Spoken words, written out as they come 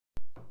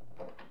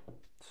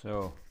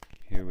So,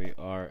 here we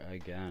are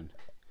again.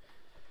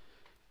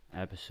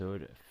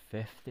 Episode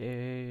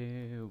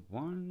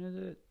 51, is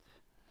it?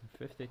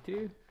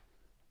 52?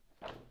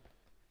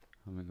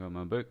 Haven't got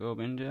my book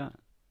opened yet.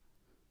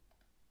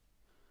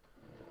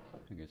 I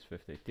think it's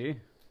 52.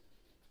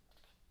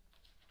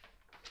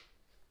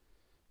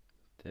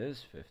 It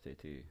is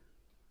 52.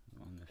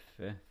 On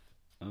the 5th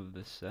of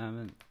the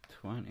 7th,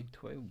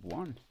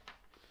 2021.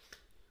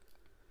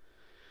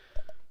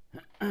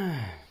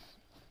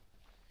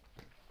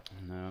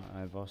 Now,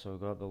 I've also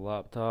got the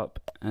laptop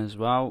as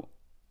well,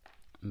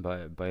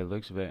 but by the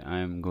looks of it,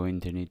 I'm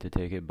going to need to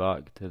take it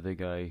back to the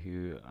guy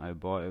who I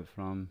bought it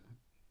from.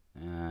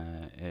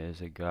 It is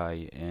a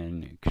guy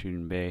in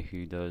Croon Bay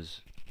who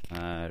does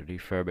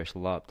refurbished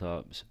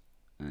laptops,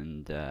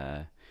 and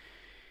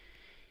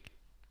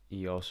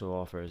he also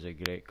offers a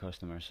great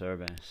customer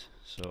service.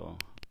 So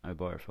I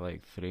bought it for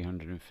like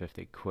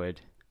 350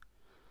 quid.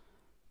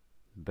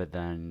 But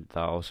then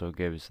that also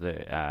gives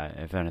the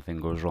if anything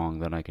goes wrong,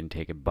 then I can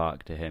take it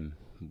back to him,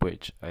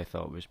 which I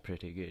thought was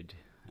pretty good.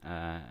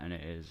 And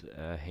it is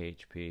a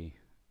HP,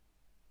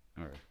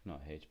 or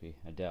not HP,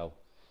 a Dell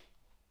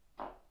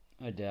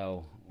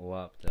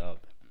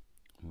laptop,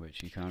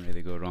 which you can't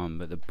really go wrong.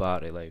 But the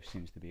battery life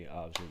seems to be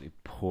absolutely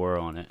poor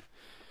on it,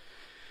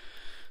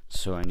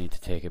 so I need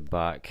to take it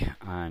back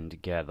and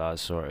get that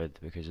sorted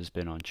because it's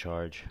been on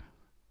charge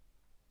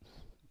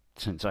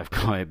since I've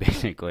got it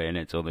basically, and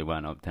it's only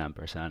went up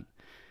 10%,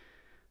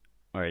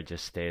 or it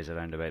just stays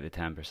around about the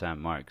 10%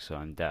 mark, so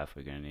I'm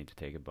definitely going to need to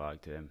take it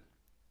back to him.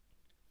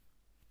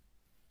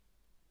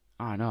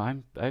 Oh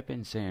no, I've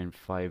been saying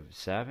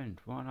 5'7",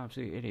 what an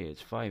absolute idiot,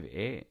 it's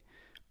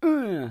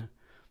 5'8".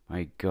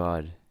 My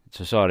god,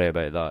 so sorry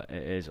about that.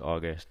 It is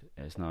August,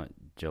 it's not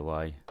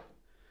July.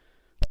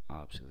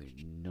 Absolute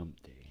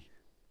numpty.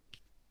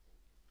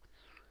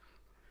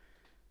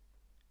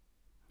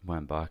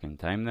 Went back in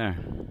time there.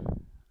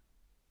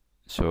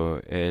 So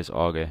it is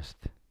August,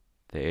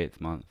 the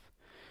 8th month.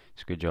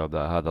 It's a good job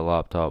that I had the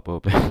laptop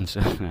open,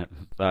 so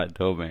that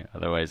told me.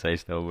 Otherwise, I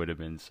still would have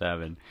been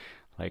 7,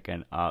 like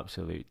an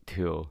absolute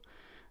tool.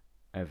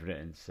 I've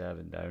written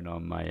 7 down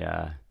on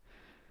my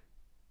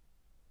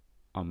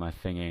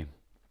thingy.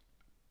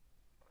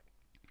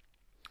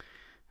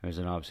 It was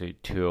an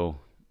absolute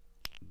tool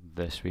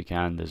this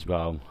weekend as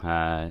well.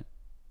 I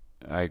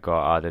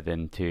got added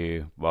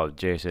into. Well,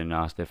 Jason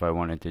asked if I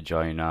wanted to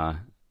join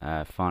a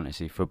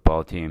fantasy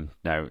football team.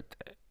 Now,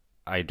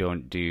 I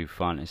don't do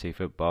fantasy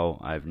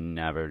football. I've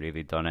never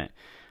really done it.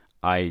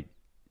 I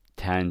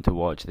tend to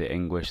watch the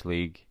English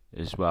League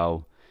as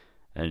well,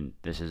 and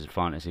this is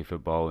fantasy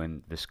football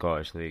in the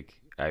Scottish League.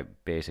 I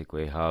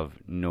basically have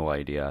no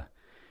idea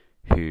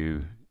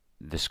who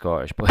the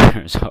Scottish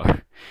players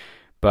are,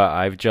 but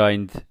I've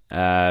joined,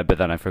 but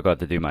then I forgot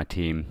to do my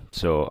team,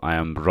 so I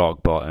am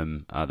rock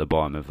bottom at the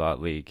bottom of that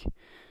league.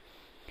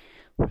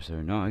 Was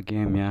there not a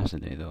game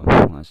yesterday though?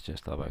 Let's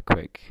just have a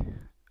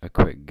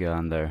quick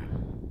gander.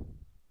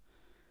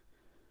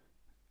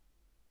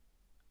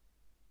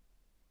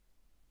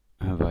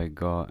 Have I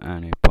got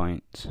any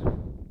points?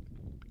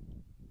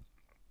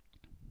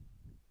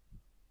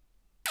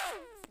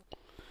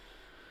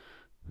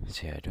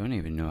 See, I don't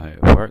even know how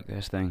to work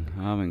this thing.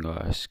 I haven't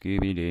got a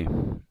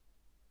Scooby-Doo.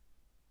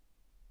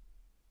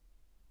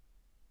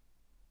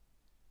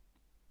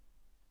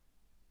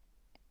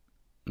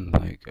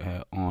 Like,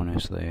 I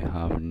honestly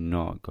have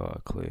not got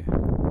a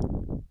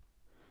clue.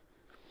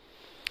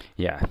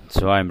 Yeah,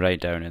 so I'm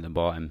right down at the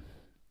bottom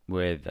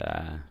with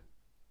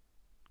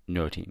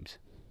no teams.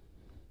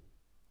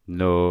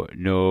 No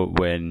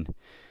win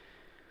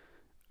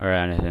or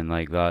anything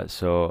like that.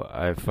 So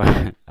I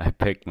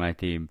picked my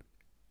team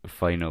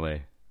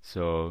finally.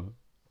 So,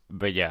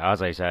 but yeah,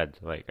 as I said,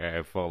 like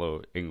I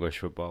follow English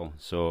football,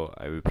 so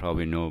I would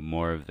probably know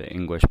more of the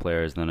English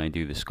players than I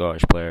do the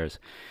Scottish players.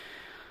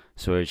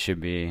 So it should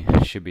be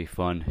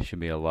fun, should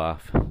be a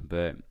laugh.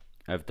 But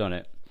I've done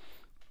it.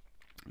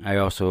 I'm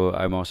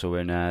also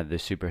in the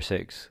Super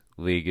 6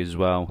 League as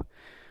well,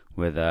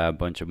 with a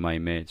bunch of my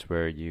mates,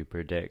 where you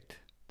predict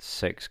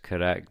 6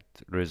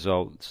 correct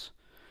results,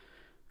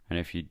 and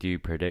if you do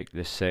predict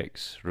the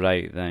 6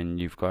 right, then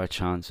you've got a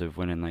chance of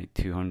winning like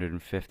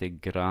 250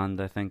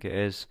 grand, I think it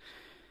is.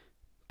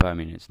 But I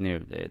mean,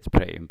 it's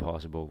pretty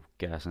impossible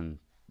guessing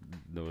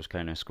those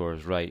kind of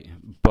scores right,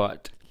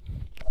 but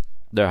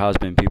there has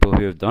been people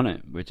who have done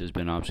it, which has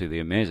been absolutely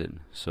amazing.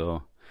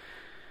 So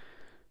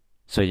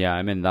yeah,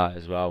 I'm in that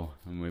as well,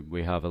 and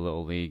we have a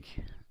little league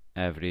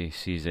every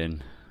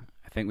season.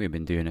 I think we've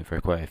been doing it for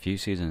quite a few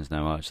seasons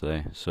now,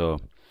 actually. So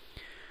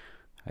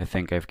I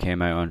think I've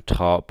came out on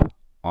top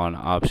on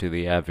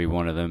absolutely every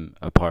one of them,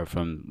 apart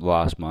from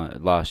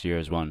last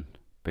year's one,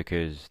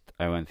 because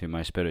I went through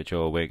my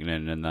spiritual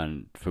awakening, and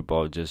then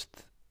football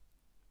just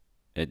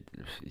it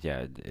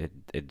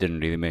didn't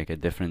really make a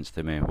difference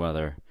to me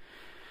whether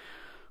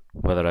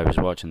I was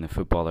watching the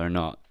football or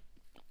not.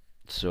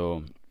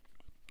 So,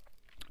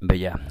 but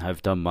yeah,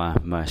 I've done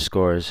my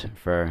scores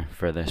for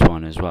this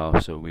one as well,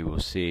 so we will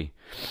see.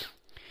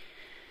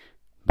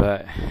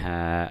 But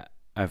I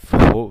have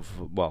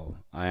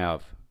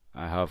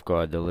I have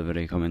got a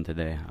delivery coming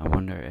today. I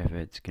wonder if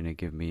it's going to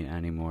give me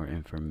any more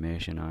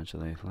information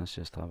actually. Let's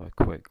just have a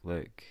quick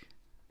look.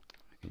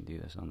 I can do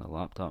this on the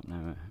laptop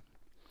now.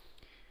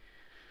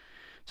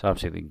 It's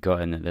absolutely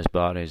gutting that this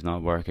battery is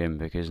not working,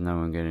 because now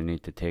I'm going to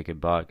need to take it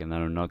back, and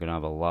then I'm not going to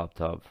have a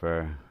laptop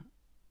for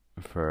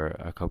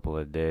a couple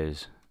of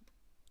days,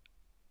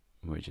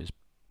 which is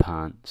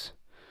pants.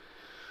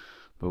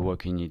 But what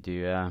can you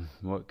do?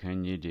 What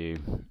can you do?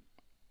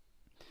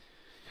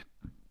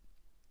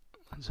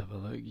 Let's have a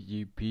look.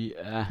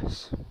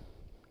 UPS.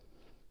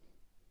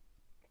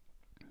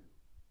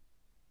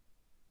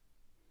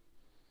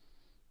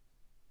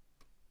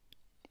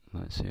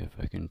 Let's see if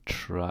I can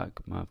track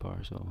my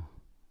parcel.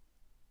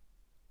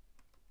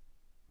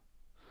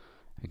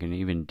 I can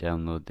even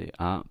download the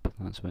app.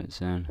 That's what it's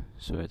saying.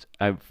 So it's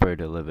out for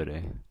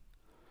delivery,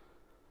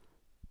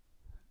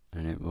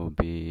 and it will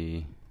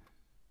be.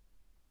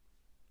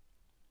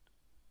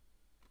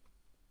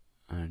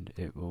 And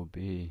it'll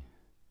be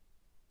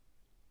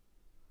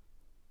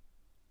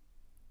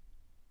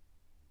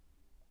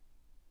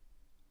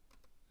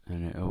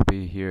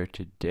here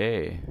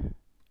today.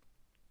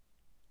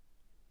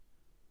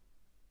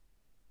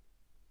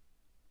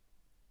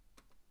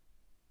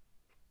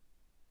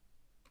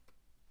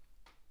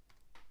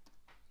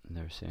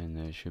 They're saying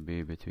that it should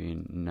be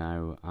between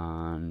now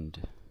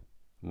and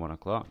 1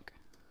 o'clock,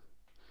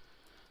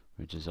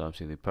 which is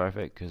absolutely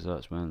perfect, because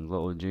that's when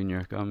little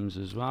Junior comes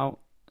as well.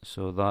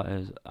 So that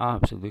is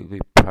absolutely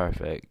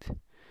perfect.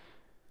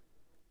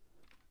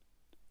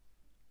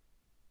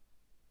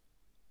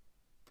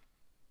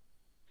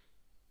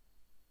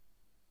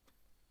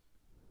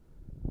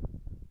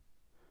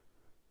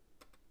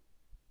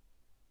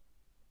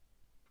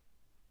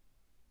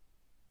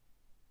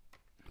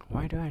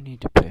 Why do I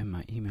need to put in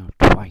my email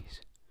twice?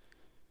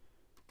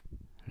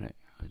 Right,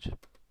 I'll just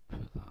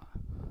put that.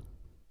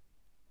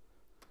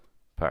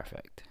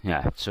 Perfect.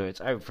 Yeah, so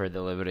it's out for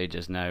delivery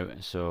just now,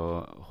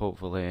 so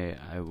hopefully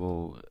I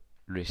will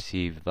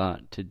receive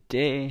that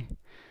today.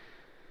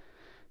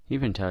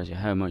 Even tells you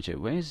how much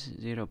it weighs,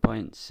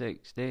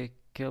 0.60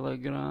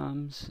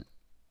 kilograms.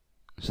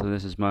 So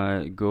this is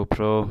my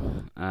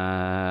GoPro.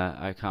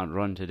 I can't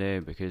run today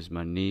because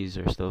my knees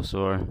are still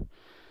sore,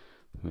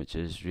 which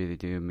is really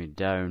doing me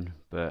down.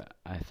 But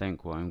I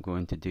think what I'm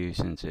going to do,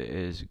 since it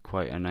is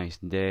quite a nice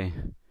day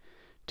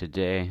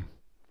today,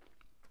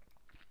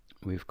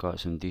 we've got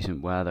some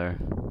decent weather.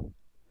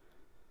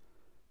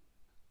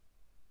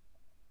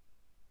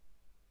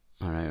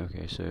 Alright,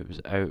 okay, so it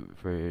was out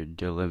for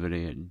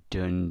delivery at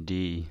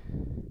Dundee.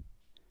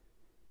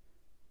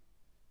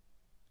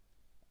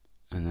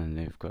 And then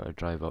they've got to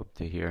drive up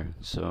to here.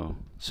 So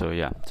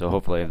yeah, so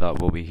hopefully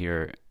that will be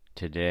here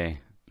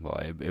today. Well,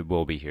 it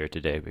will be here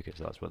today, because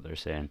that's what they're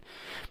saying.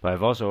 But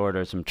I've also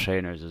ordered some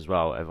trainers as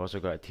well. I've also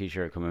got a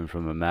t-shirt coming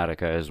from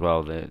America as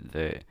well.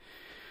 That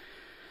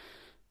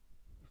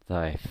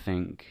I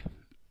think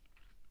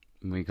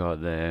we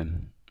got the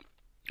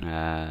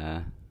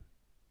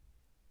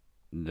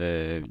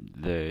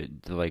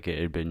like it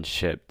had been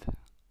shipped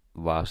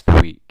last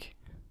week.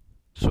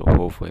 So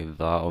hopefully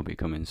that'll be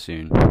coming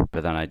soon.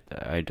 But then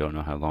I don't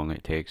know how long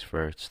it takes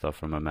for stuff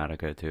from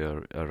America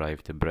to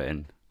arrive to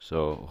Britain.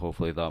 So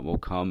hopefully that will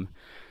come.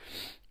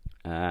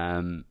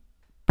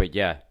 But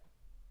yeah,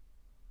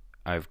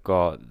 I've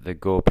got the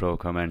GoPro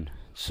coming.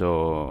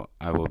 So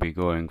I will be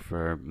going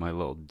for my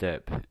little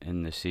dip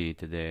in the sea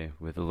today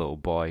with a little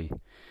boy.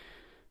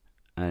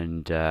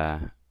 And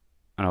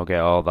I'll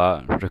get all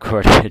that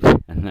recorded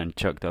and then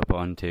chucked up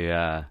onto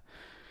my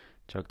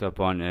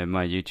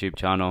YouTube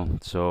channel.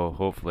 So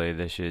hopefully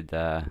there should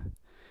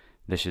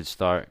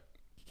start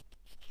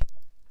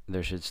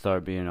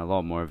being a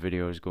lot more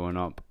videos going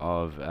up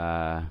of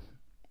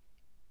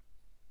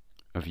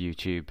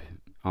YouTube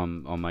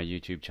on my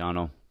YouTube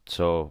channel.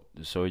 So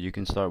you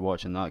can start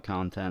watching that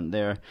content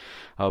there.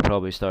 I'll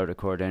probably start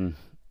recording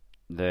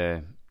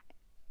the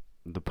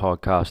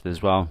podcast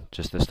as well,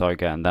 just to start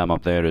getting them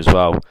up there as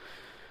well.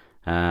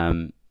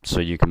 So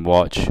you can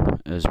watch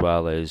as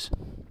well as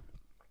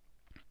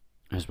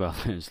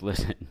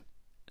listen,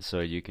 so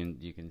you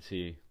can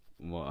see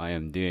what I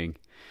am doing.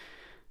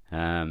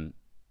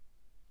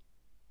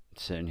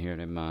 Sitting here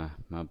in my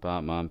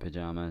Batman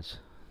pajamas.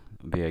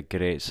 It'll be a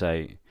great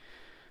sight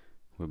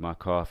with my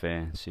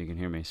coffee, so you can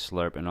hear me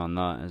slurping on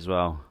that as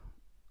well,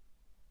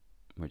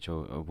 which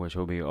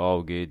will be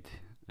all good.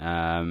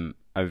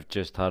 I've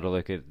just had a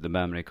look at the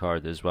memory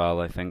card as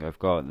well. I think I've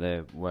got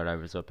where I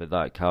was up at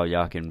that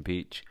Kalyakin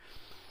beach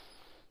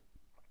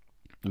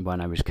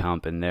when I was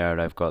camping there.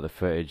 I've got the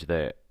footage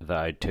that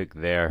I took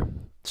there,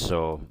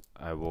 so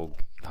I will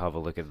have a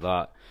look at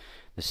that.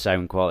 The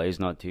sound quality is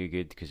not too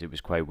good because it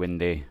was quite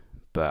windy,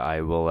 but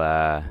I will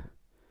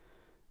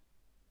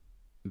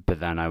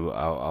but then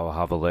I'll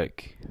have a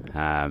look.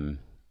 I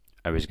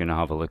was going to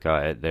have a look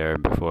at it there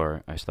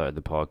before I started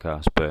the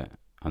podcast, but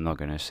I'm not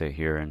going to sit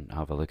here and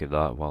have a look at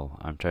that while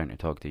I'm trying to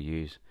talk to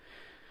yous.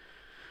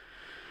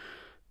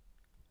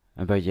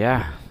 But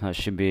yeah, it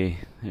should be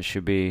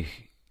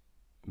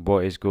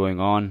what is going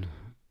on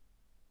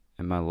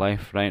in my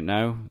life right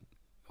now.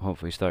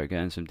 hopefully start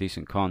getting some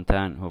decent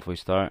content.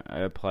 I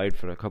applied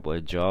for a couple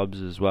of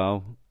jobs as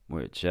well,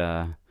 which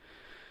I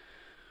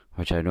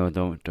know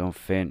don't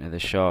faint at the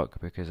shock,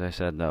 because I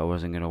said that I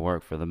wasn't going to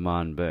work for the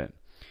man, but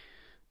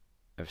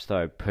I've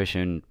started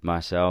pushing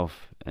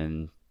myself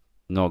and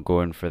not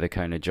going for the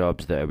kind of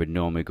jobs that I would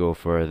normally go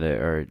for, that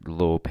are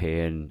low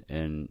paying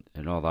and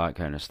all that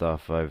kind of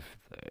stuff. I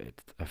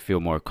feel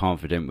more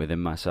confident within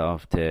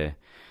myself to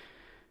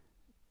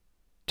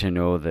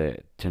know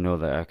that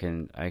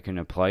I can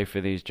apply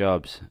for these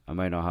jobs. I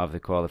might not have the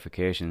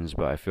qualifications,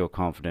 but I feel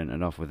confident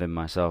enough within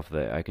myself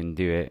that I can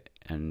do it.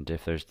 And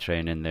if there's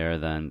training there,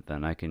 then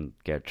I can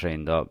get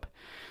trained up,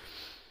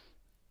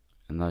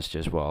 and that's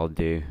just what I'll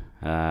do.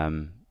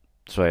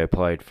 So I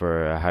applied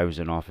for a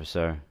housing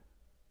officer,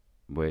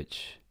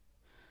 which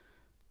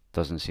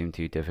doesn't seem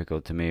too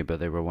difficult to me, but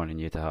they were wanting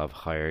you to have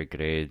higher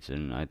grades,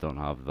 and I don't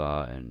have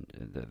that, and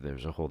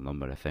there's a whole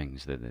number of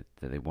things that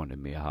they wanted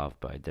me to have,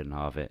 but I didn't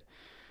have it.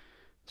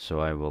 So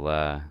I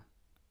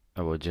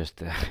will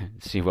just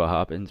see what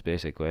happens,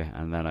 basically.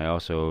 And then I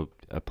also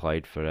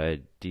applied for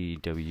a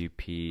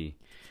DWP,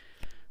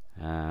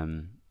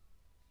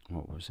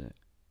 what was it?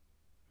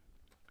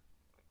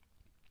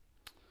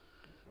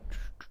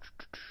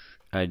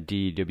 A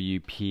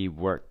DWP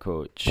work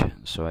coach.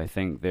 So I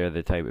think they're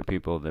the type of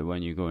people that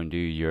when you go and do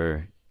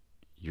your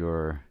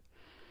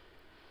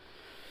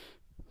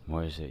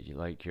what is it? You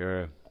like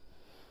your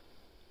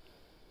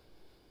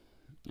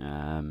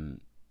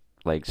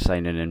like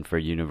signing in for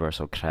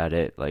universal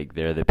credit, like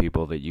they're the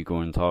people that you go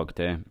and talk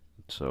to.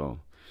 So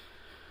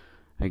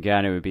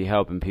again, it would be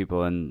helping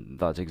people, and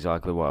that's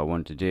exactly what I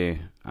want to do.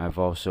 I've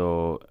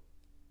also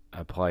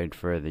applied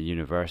for the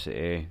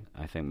university.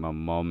 I think my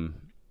mum,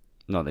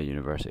 not the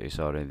university,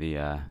 sorry,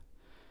 I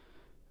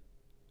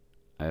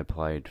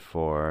applied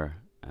for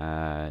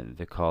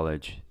the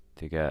college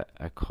to get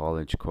a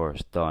college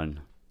course done,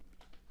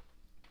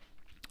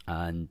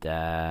 and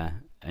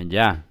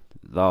yeah,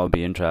 that'll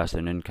be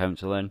interesting in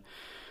counselling.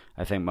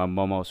 I think my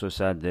mum also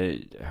said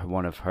that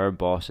one of her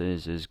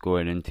bosses is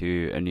going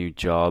into a new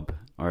job,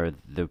 or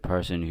the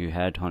person who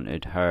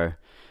headhunted her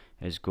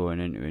is going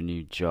into a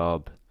new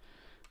job,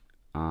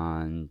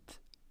 and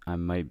I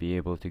might be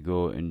able to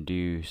go and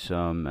do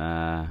some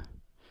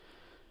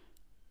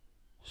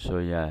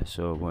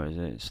so what is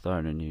it?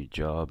 Starting a new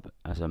job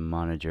as a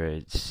manager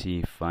at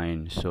Sea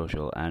Fine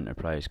Social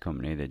Enterprise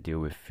Company that deal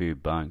with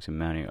food banks and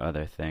many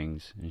other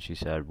things. And she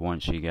said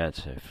once she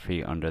gets her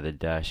feet under the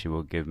desk, she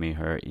will give me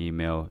her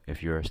email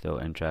if you are still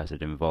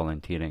interested in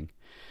volunteering,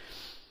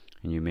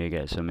 and you may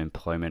get some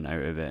employment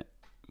out of it,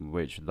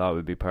 which that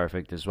would be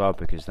perfect as well,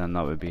 because then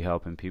that would be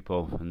helping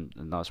people, and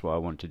that's what I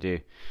want to do.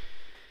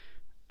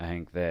 I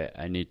think that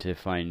I need to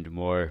find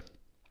more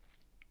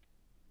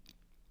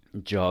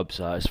job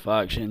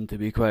satisfaction, to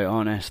be quite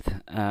honest.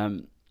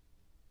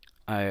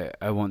 I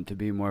want to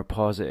be more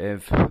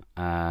positive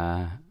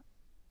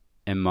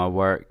in my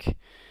work,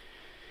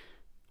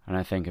 and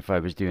I think if I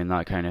was doing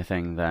that kind of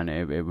thing, then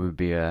it would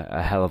be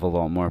a hell of a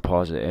lot more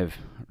positive,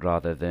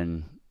 rather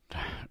than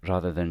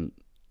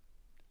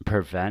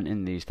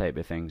preventing these type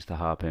of things to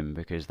happen,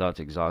 because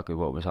that's exactly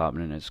what was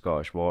happening at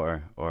Scottish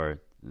Water, or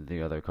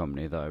the other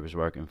company that I was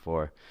working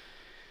for,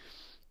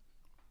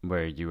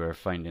 where you were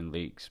finding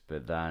leaks,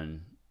 but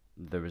then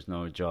there was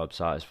no job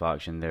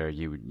satisfaction there.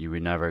 You were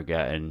never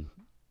getting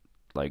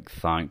like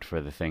thanked for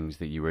the things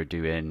that you were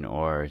doing,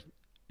 or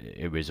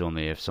it was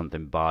only if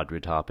something bad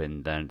would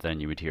happen, then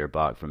you would hear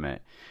back from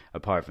it.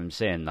 Apart from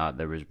saying that,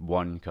 there was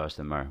one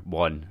customer,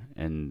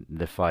 in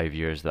the 5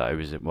 years that I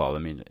was at, well, I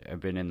mean, I've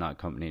been in that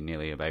company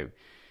nearly about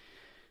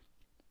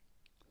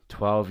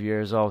 12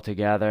 years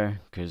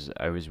altogether, because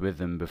I was with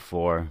them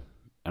before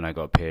and I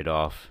got paid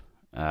off,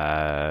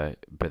 but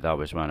that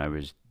was when I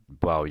was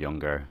well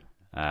younger,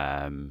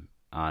 and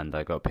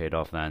I got paid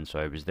off then, so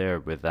I was there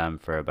with them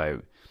for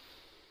about,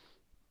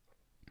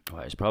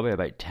 well, it's probably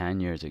about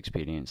 10 years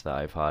experience that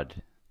I've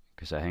had,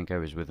 because I think I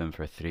was with them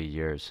for 3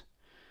 years.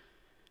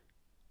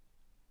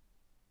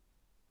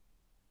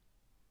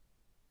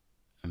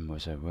 And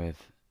was I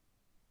with,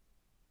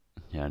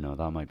 yeah, no,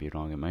 that might be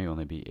wrong, it might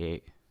only be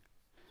 8,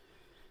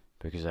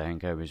 because I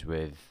think I was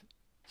with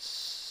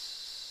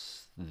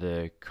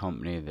the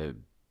company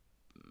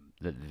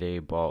that they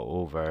bought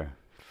over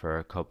for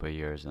a couple of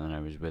years, and then I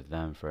was with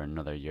them for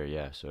another year.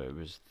 Yeah, so it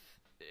was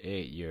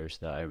 8 years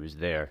that I was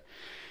there.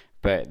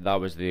 But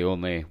that was the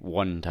only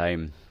one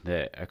time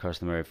that a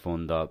customer had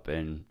phoned up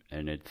and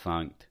had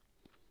thanked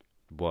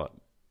what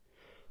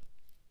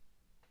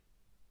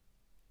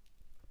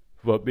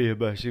me and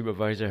my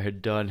supervisor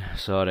had done.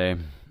 Sorry,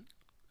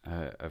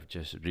 I've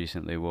just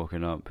recently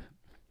woken up.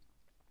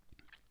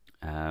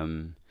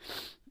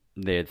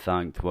 They had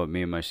thanked what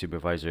me and my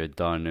supervisor had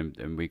done,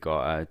 and we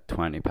got a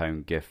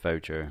 £20 gift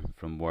voucher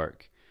from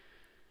work.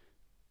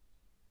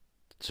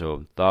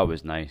 So that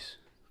was nice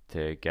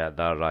to get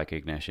that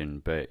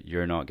recognition, but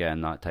you're not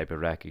getting that type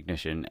of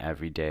recognition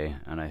every day,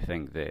 and I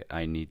think that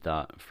I need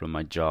that from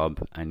my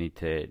job. I need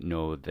to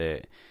know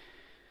that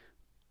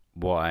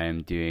what I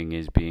am doing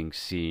is being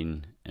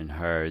seen and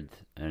heard,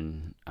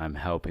 and I'm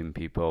helping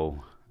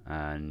people,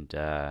 and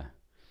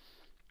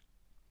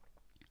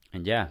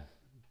yeah,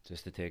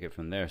 just to take it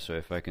from there. So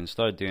if I can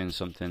start doing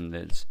something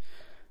that's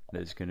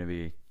going to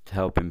be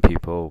helping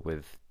people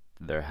with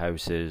their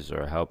houses,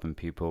 or helping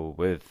people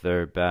with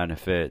their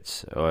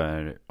benefits,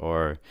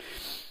 or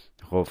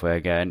hopefully I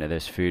get into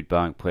this food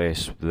bank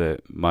place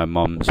that my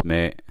mum's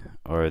mate,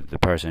 or the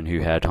person who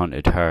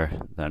headhunted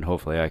her, then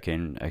hopefully I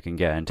can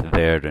get into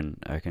there, and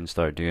I can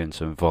start doing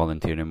some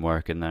volunteering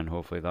work, and then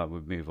hopefully that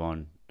would move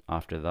on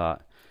after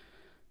that.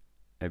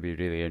 I'd be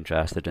really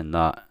interested in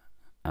that.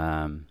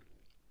 And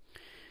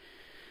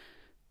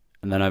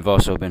then I've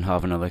also been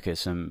having a look at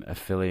some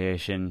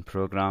affiliation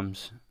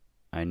programs.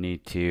 I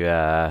need to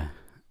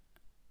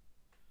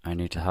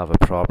have a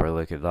proper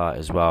look at that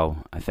as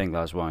well. I think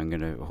that's what I'm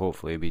going to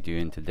hopefully be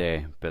doing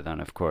today. But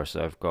then, of course,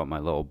 I've got my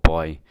little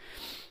boy.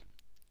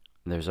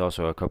 There's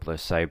also a couple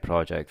of side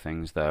project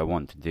things that I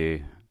want to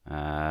do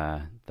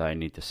that I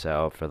need to set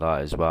up for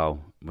that as well,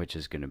 which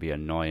is going to be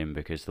annoying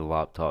because the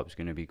laptop's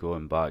going to be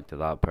going back to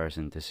that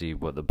person to see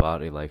what the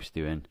battery life's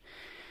doing,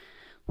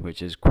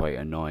 which is quite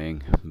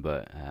annoying.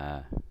 But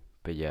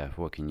yeah,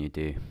 what can you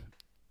do?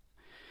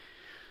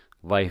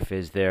 Life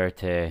is there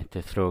to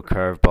throw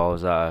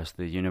curveballs at us.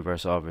 The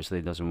universe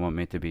obviously doesn't want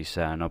me to be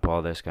setting up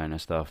all this kind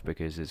of stuff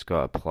because it's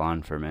got a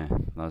plan for me.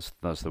 That's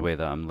the way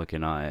that I'm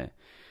looking at it,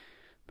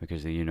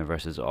 because the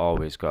universe has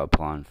always got a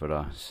plan for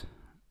us,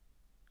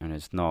 and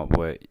it's not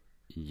what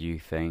you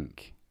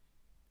think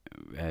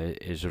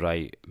is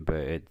right,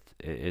 but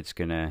it's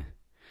gonna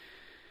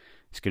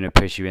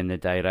push you in the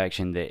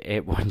direction that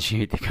it wants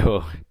you to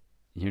go.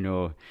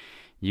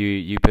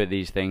 You put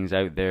these things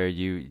out there,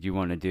 you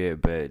want to do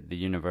it, but the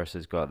universe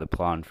has got the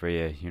plan for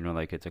you.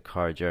 Like it's a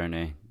car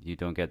journey. You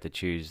don't get to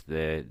choose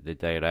the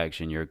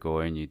direction you're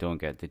going. You don't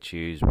get to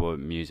choose what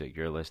music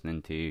you're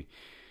listening to.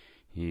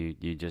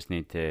 You just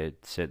need to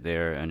sit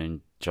there and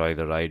enjoy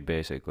the ride,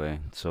 basically.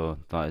 So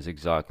that is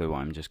exactly what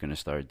I'm just going to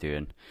start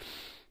doing.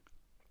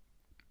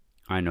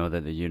 I know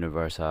that the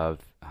universe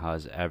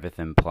has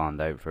everything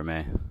planned out for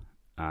me,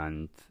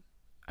 and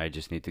I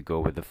just need to go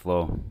with the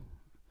flow.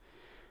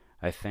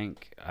 I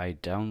think I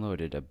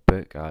downloaded a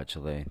book,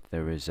 actually.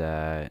 There was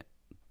the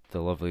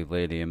lovely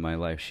lady in my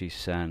life. She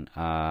sent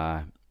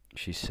a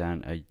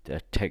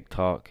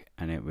TikTok,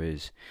 and it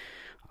was,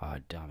 oh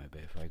damn it!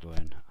 But if I go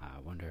in, I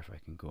wonder if I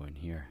can go in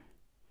here.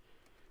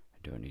 I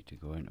don't need to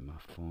go into my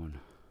phone.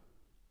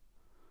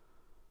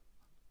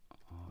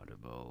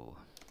 Audible,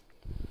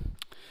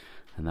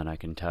 and then I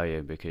can tell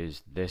you,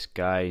 because this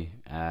guy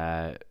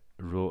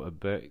wrote a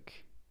book,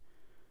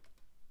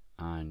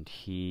 and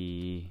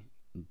he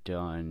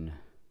done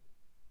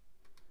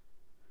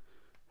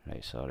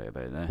right, sorry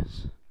about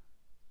this.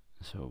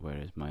 So where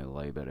is my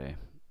library?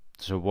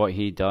 So what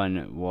he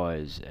done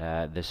was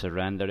the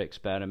Surrender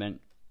Experiment,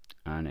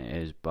 and it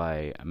is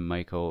by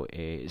Michael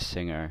A.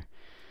 Singer.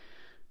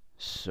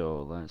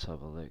 So let's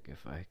have a look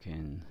if I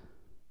can.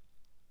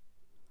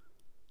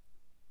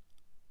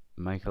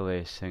 Michael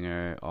A.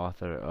 Singer,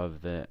 author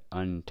of The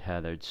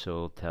Untethered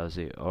Soul, tells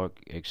the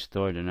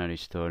extraordinary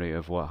story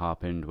of what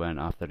happened when,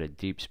 after a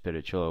deep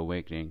spiritual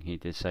awakening, he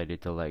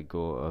decided to let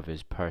go of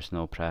his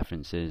personal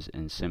preferences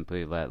and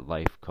simply let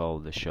life call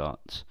the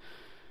shots.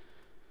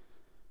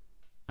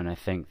 And I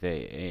think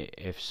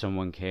that if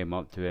someone came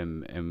up to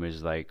him and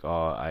was like,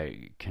 "Oh,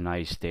 can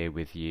I stay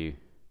with you?"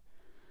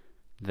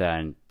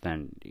 then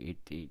he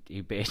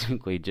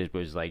basically just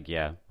was like,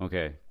 yeah,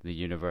 okay, the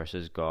universe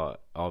has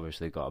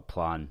obviously got a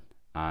plan,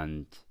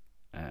 and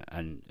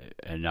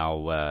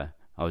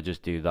I'll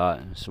just do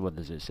that. So what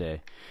does it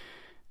say?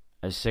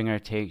 As Singer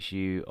takes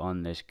you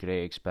on this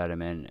great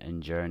experiment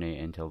and journey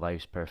into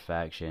life's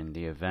perfection,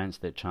 the events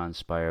that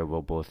transpire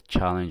will both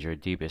challenge your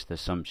deepest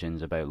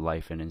assumptions about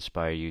life and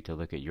inspire you to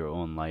look at your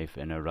own life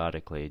in a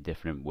radically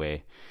different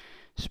way.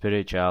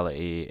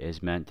 Spirituality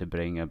is meant to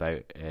bring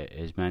about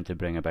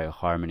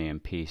harmony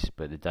and peace,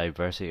 but the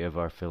diversity of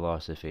our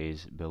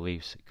philosophies,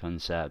 beliefs,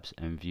 concepts,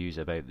 and views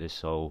about the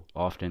soul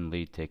often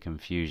lead to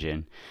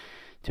confusion.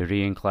 To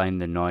re-incline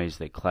the noise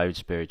that clouds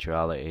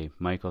spirituality,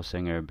 Michael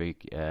Singer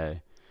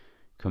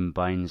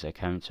combines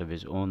accounts of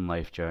his own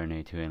life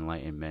journey to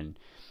enlightenment,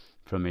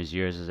 from his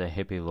years as a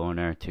hippie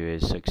loner to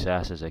his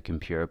success as a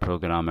computer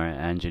programmer and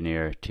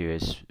engineer to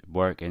his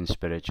work in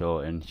spiritual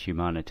and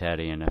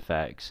humanitarian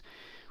effects.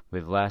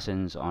 With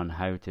lessons on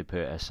how to put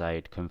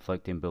aside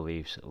conflicting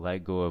beliefs,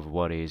 let go of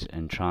worries,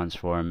 and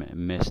transform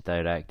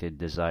misdirected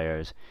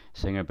desires,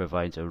 Singer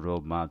provides a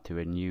roadmap to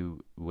a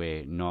new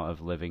way not of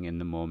living in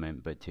the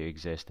moment, but to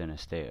exist in a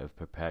state of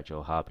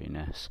perpetual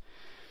happiness.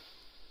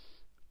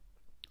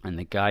 And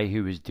the guy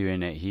who was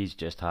doing it, he's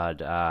just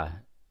had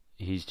a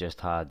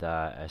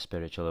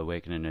spiritual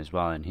awakening as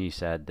well, and he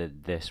said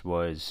that this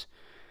was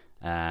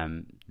a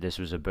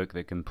book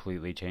that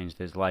completely changed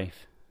his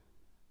life.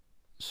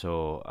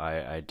 So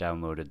I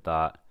downloaded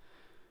that.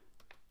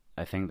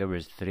 I think there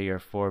was 3 or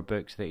 4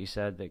 books that he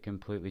said that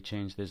completely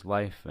changed his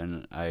life,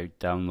 and I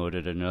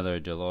downloaded another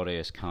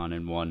Dolores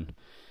Cannon one,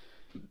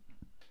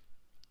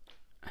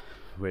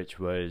 which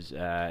was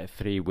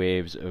 3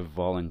 Waves of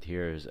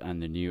Volunteers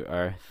and the New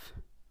Earth.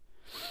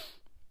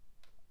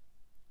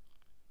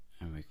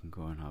 we can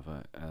go and have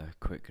a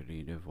quick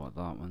read of what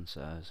that one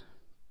says,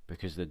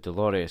 because the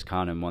Dolores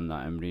Cannon one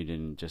that I'm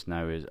reading just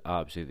now is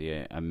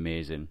absolutely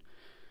amazing.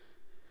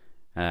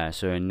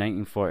 So in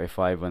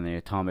 1945, when the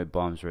atomic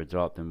bombs were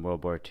dropped in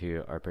World War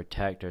II, our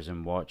protectors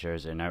and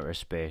watchers in outer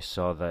space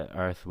saw that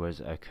Earth was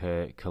a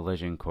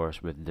collision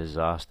course with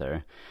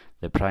disaster.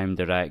 The prime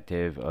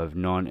directive of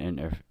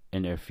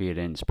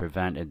non-interference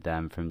prevented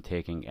them from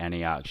taking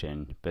any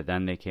action, but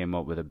then they came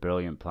up with a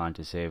brilliant plan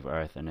to save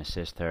Earth and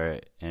assist her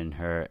in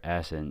her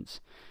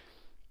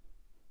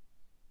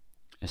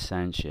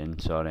ascension.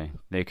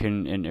 They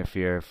couldn't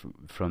interfere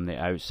from the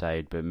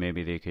outside, but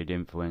maybe they could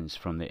influence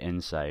from the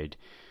inside.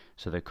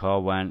 So the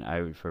call went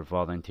out for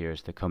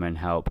volunteers to come and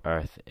help.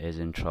 Earth is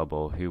in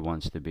trouble. Who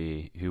wants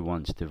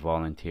to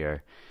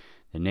volunteer?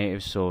 The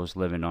native souls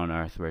living on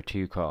Earth were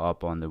too caught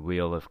up on the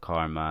wheel of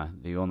karma.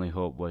 The only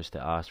hope was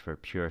to ask for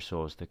pure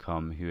souls to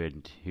come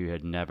who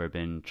had never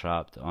been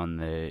trapped on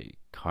the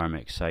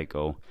karmic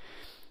cycle.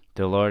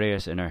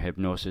 Dolores, in her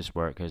hypnosis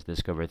work, has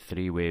discovered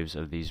 3 waves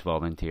of these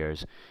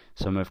volunteers.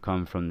 Some have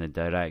come from the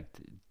direct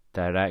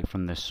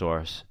from the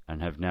source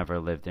and have never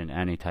lived in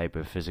any type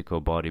of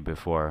physical body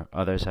before.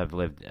 Others have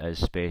lived as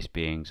space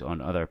beings on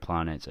other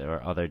planets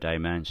or other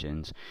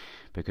dimensions.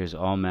 Because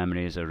all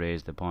memory is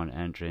erased upon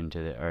entering to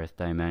the Earth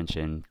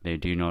dimension, they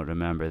do not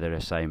remember their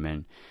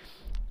assignment.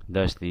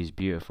 Thus, these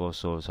beautiful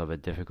souls have a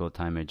difficult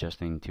time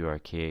adjusting to our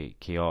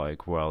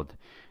chaotic world.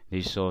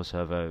 These souls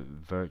have a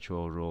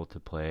virtual role to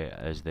play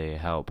as they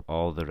help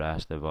all the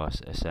rest of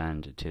us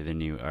ascend to the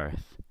new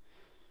Earth.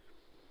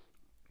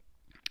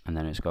 And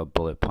then it's got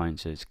bullet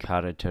points. It's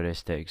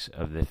characteristics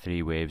of the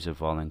 3 waves of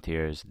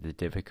volunteers, the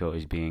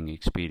difficulties being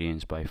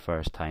experienced by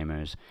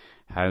first-timers,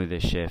 how the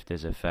shift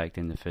is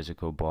affecting the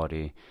physical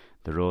body,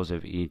 the roles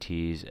of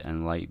ETs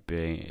and light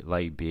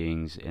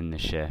beings in the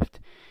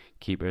shift,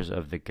 keepers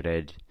of the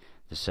grid,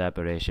 the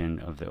separation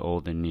of the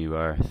old and new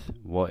Earth,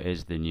 what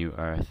is the new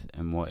Earth,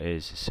 and what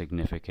is the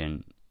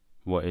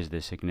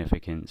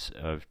significance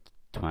of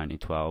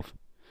 2012.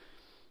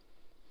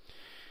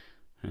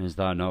 And is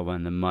that not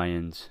when the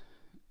Mayans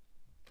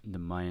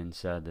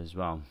said as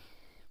well?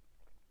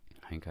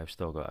 I think I've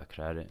still got a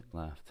credit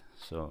left,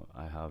 so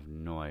I have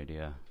no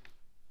idea.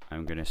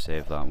 I'm going to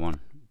save that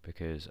one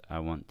because I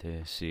want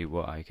to see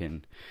what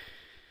other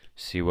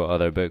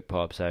book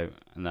pops out.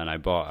 And then I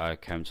bought a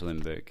counselling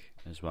book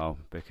as well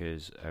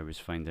because I was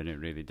finding it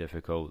really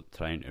difficult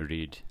trying to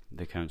read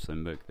the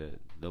counselling book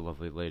that the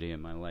lovely lady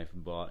in my life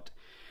bought.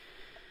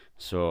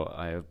 So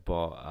I have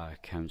bought a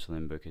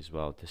counselling book as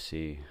well to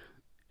see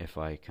if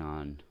I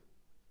can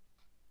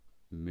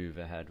move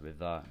ahead with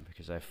that,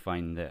 because I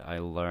find that I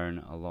learn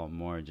a lot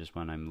more just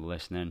when I'm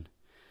listening.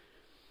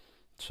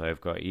 So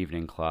I've got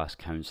evening class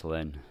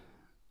counselling,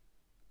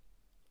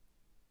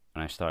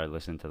 and I started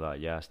listening to that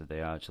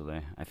yesterday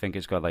actually. I think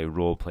it's got like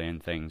role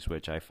playing things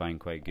which I find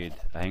quite good.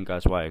 I think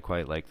that's why I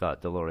quite like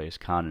that Dolores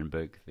Cannon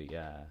book, the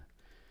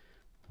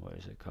what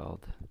is it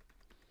called?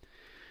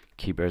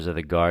 Keepers of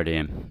the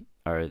Guardian,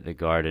 or the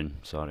Garden,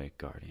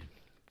 Guardian.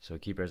 So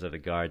Keepers of the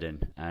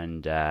Garden,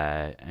 and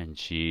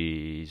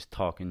she's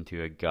talking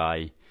to a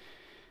guy,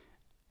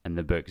 and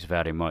the book's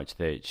very much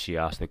that she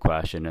asks the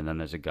question and then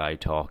there's a guy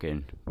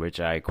talking, which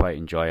I quite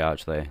enjoy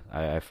actually.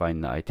 I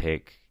find that I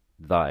take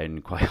that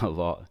in quite a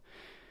lot,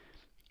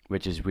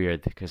 which is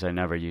weird because I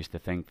never used to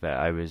think that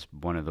I was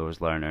one of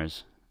those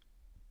learners,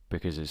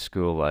 because at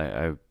school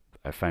I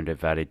found it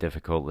very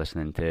difficult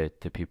listening to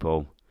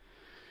people.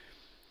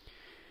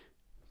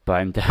 But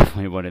I'm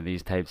definitely one of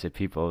these types of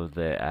people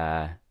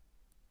that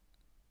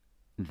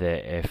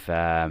if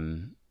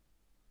I'm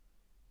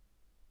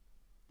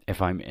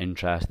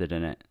interested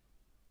in it,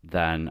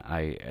 then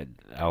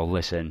I'll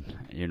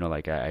listen.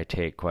 Like I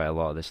take quite a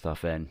lot of the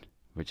stuff in,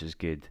 which is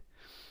good.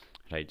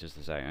 Right, just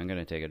a second. I'm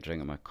gonna take a drink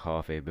of my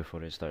coffee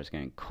before it starts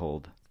getting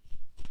cold.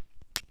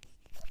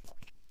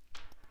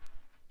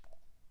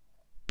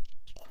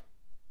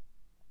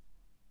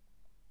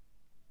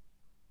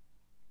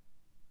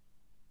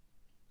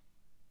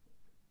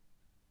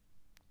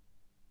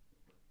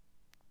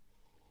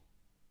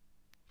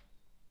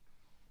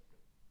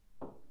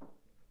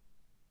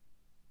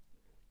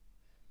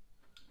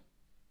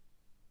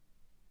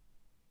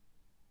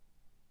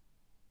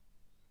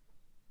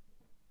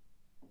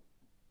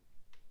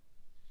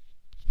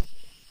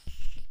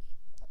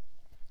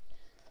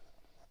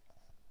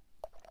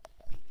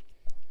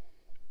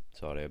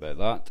 Sorry about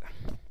that.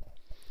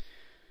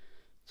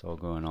 It's all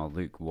going all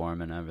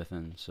lukewarm and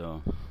everything,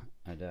 so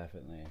I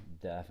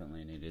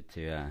definitely needed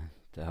to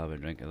have a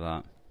drink of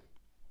that.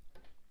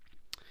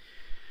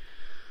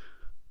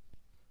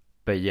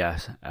 But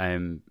yes,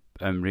 I'm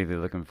really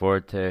looking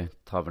forward to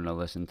having a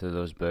listen to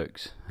those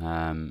books.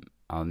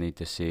 I'll need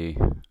to see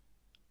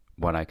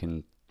when I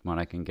can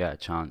get a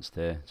chance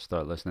to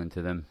start listening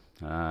to them.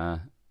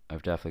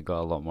 I've definitely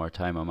got a lot more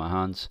time on my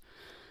hands,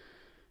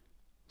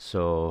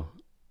 so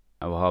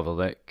I will have a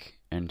look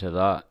into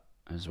that,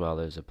 as well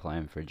as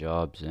applying for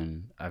jobs.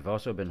 And I've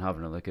also been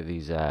having a look at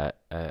these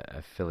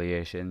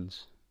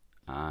affiliations,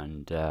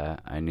 and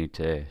I need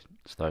to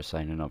start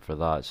signing up for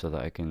that so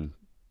that I can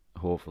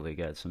hopefully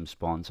get some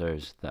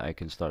sponsors that I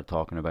can start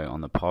talking about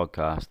on the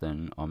podcast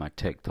and on my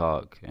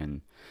TikTok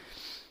and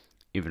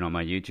even on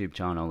my YouTube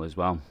channel as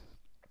well.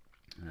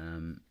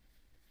 And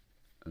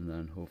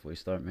then hopefully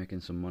start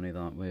making some money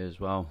that way as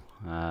well.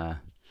 I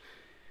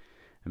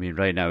mean,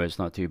 right now it's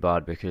not too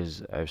bad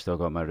because I've still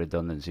got my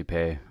redundancy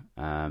pay.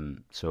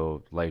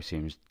 So life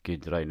seems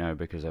good right now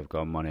because I've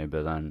got money,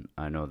 but then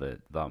I know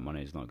that that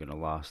money is not going to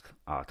last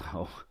at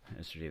all.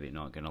 It's really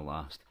not going to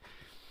last.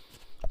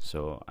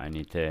 So I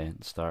need to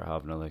start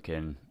having a look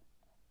in.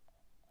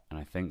 And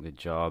I think the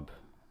job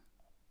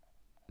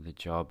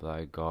that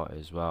I got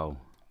as well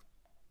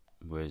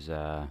was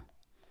alright,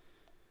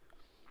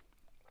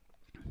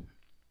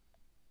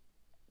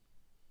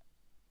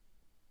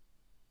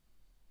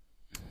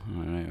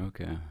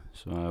 okay.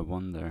 So I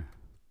wonder.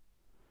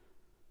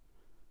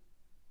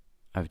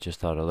 I've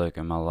just had a look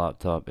and my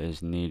laptop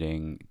is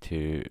needing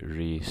to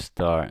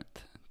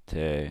restart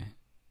to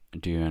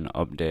do an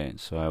update.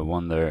 So I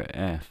wonder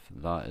if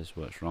that is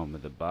what's wrong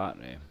with the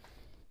battery.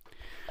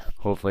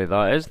 Hopefully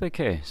that is the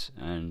case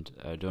and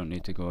I don't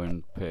need to go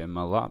and put in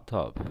my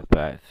laptop.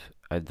 But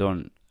I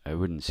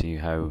wouldn't see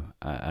how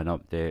an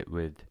update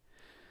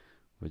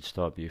would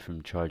stop you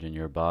from charging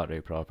your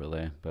battery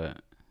properly, but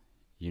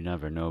you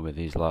never know with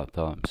these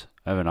laptops.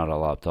 I haven't had a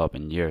laptop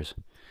in years.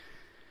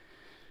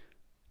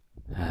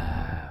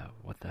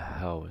 What the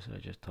hell was I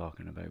just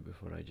talking about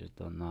before I just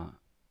done that?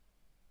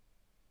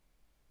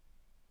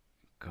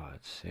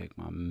 God's sake,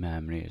 my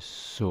memory is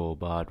so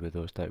bad with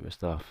those type of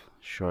stuff.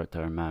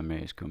 Short-term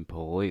memory is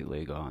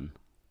completely gone.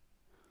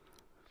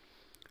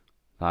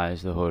 That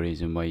is the whole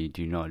reason why you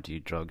do not do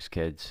drugs,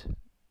 kids.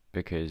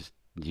 Because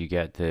you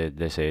get to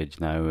this age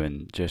now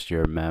and just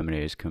your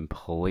memory is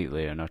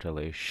completely and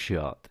utterly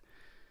shut.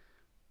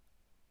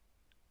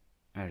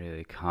 I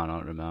really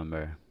cannot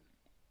remember.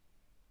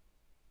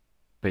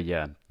 But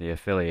yeah, the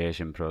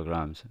affiliation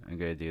programs, I'm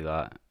going to do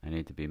that. I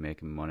need to be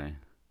making money.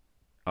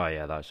 Oh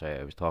yeah, that's right.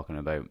 I was talking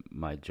about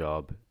my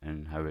job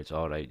and how it's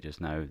alright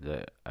just now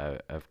that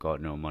I've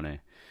got no money.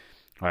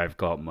 Or I've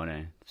got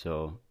money,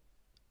 so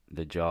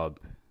the job,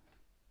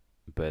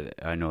 but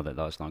I know that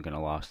that's not going to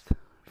last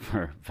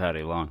for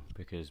very long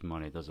because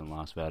money doesn't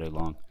last very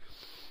long.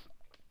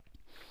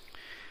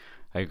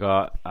 I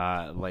got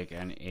like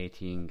an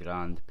 18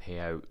 grand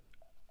payout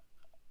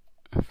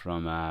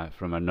from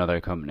another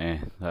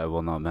company that I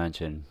will not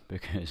mention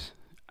because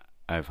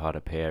I've had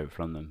a payout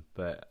from them,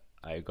 but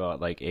I got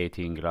like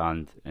 18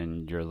 grand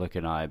and you're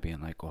looking at it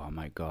being like, oh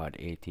my god,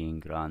 18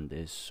 grand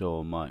is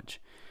so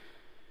much.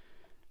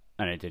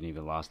 And it didn't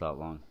even last that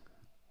long.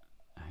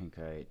 I think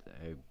I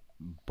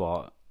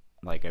bought,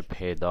 like I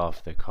paid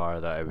off the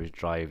car that I was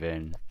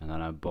driving and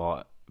then I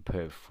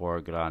put 4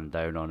 grand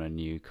down on a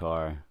new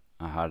car.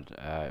 I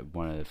had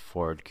one of the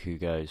Ford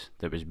Kugas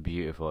that was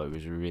beautiful. It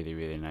was a really,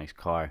 really nice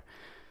car.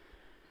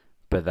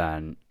 But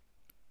then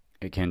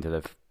it came to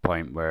the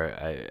point where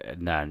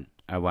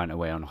I went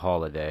away on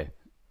holiday,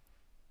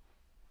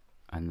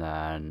 and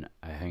then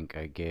I think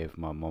I gave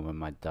my mum and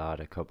my dad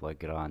a couple of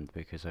grand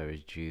because I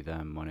was due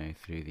them money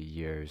through the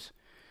years.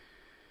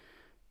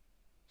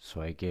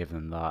 So I gave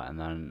them that, and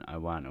then I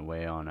went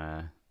away on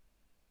a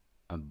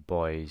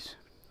boys'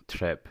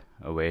 trip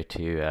away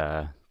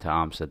to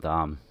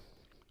Amsterdam,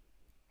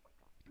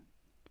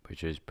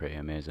 which was pretty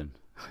amazing.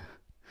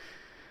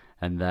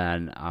 And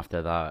then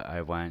after that,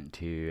 I went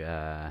to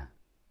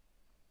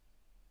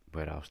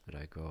where else did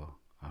I go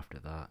after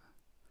that?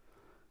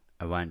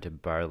 I went to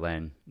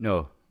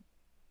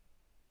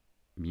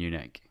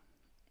Munich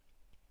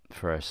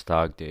for a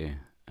stag do,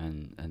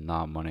 and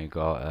that money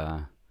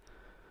got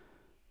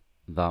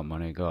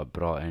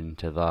brought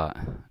into that.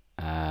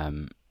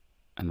 And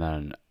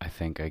then I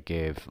think I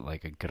gave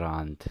like a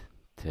grand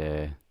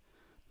to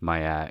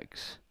my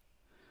ex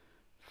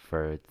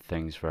for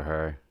things for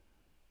her,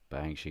 but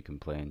I think she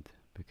complained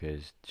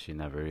because she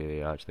never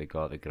really actually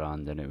got the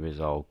grand and it was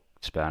all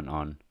spent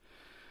on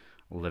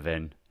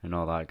living and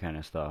all that kind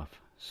of stuff.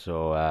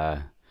 So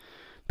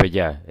but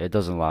yeah, it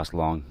doesn't last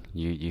long.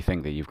 You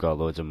think that you've got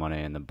loads of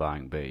money in the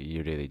bank, but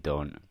you really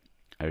don't.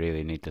 I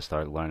really need to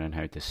start learning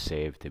how to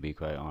save, to be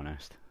quite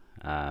honest.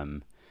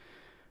 I'm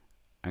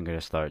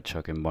gonna start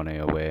chucking money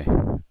away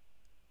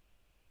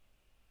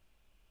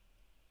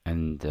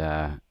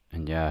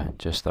and yeah,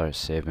 just start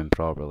saving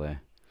properly.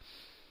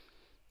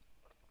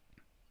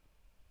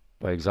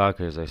 But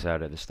exactly as I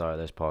said at the start of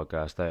this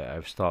podcast,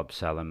 I've stopped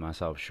selling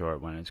myself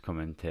short when it's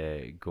coming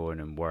to going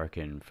and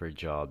working for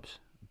jobs,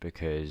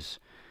 because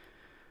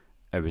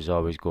I was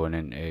always going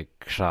into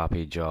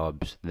crappy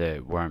jobs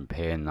that weren't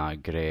paying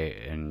that great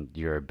and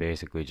you're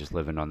basically just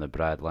living on the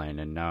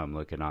breadline. And now I'm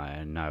looking at it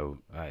and now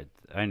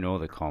I know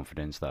the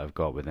confidence that I've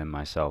got within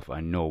myself. I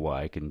know what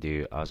I can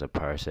do as a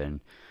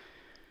person.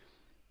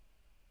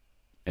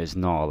 It's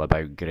not all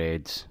about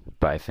grades,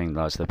 but I think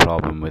that's the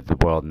problem with the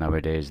world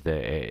nowadays,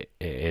 that it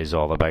is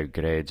all about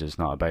grades. It's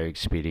not about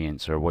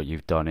experience or what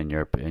you've done in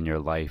your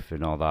life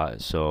and all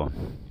that. So,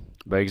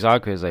 but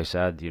exactly as I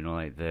said,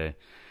 like the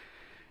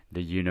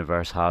the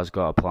universe has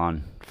got a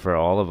plan for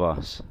all of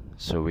us.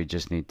 So we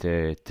just need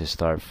to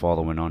start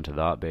following on to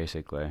that,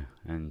 basically,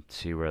 and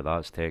see where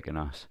that's taking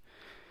us.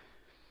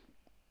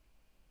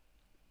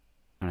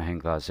 And I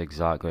think that's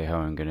exactly how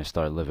I'm going to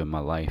start living my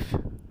life.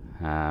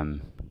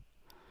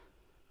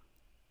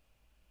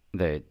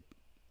 That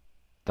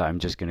I'm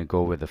just going to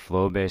go with the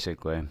flow,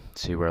 basically,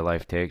 see where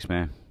life takes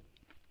me.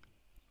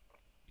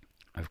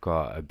 I've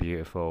got a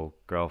beautiful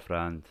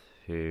girlfriend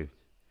who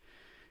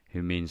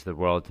means the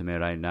world to me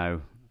right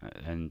now.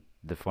 And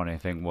the funny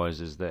thing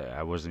is that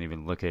I wasn't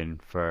even looking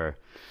for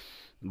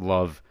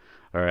love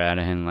or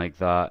anything like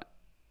that.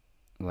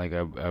 Like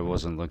I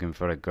wasn't looking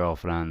for a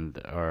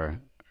girlfriend or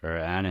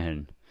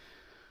anything.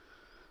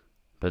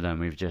 But then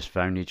we've just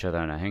found each other,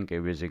 and I think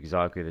it was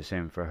exactly the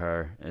same for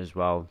her as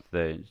well,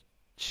 that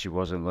she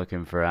wasn't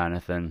looking for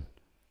anything.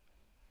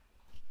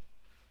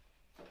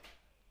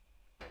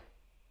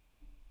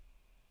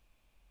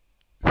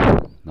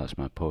 That's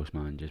my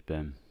postman just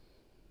been.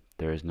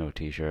 There is no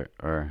t-shirt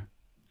or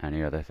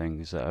any other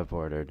things that I've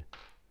ordered.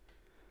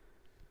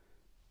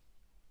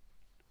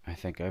 I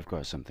think I've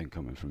got something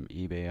coming from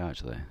eBay,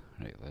 actually.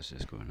 Right, let's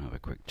just go and have a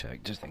quick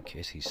check, just in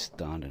case he's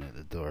standing at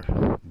the door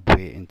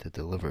waiting to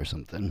deliver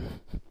something.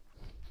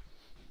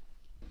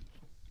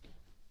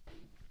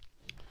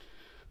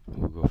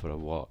 We'll go for a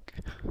walk.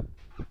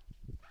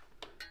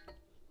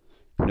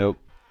 Nope.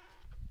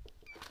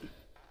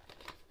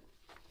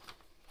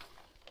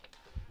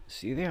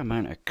 See the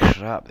amount of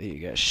crap that you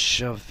get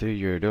shoved through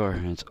your door?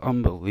 It's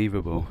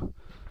unbelievable.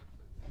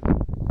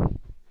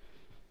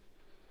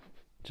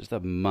 Just a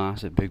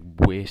massive big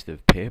waste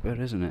of paper,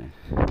 isn't it?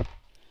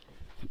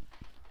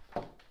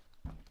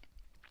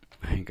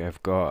 I think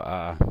I've got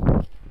a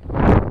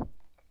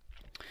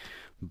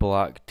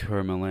black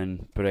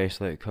tourmaline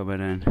bracelet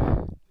coming in.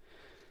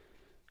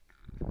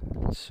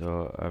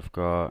 So I've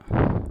got,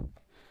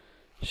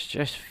 it's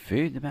just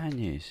food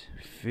menus.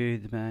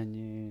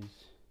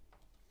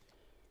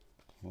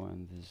 What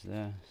is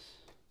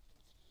this?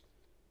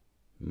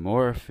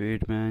 More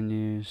food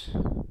menus.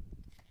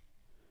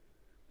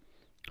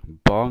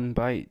 Bong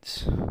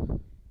bites.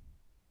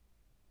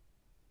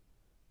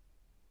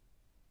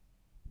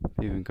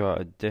 Even got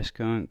a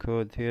discount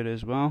code here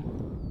as well.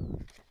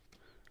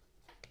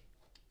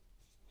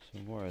 So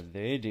what are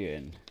they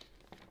doing?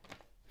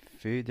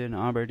 Food in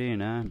Aberdeen,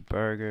 eh?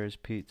 Burgers,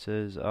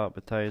 pizzas,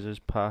 appetizers,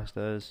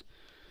 pastas,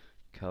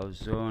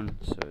 calzone.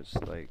 So it's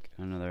like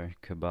another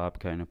kebab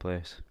kind of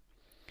place.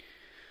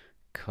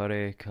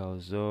 Curry,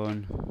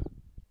 calzone,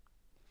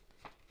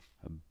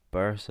 a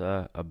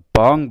bursa, a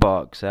bong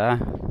box, eh?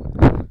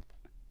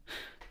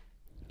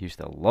 Used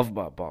to love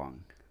that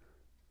bong.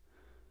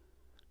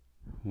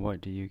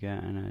 What do you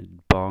get in a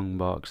bong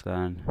box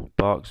then?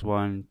 Box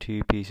 1,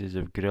 2 pieces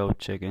of grilled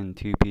chicken,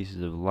 2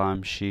 pieces of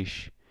lamb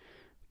shish,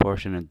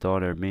 portion of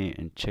doner meat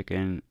and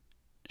chicken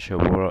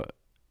shawarma,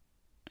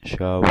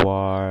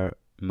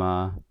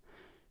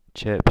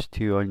 chips,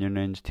 2 onion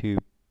rings, 2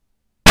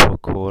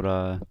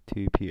 pakora,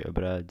 2 pita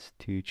breads,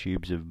 2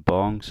 tubes of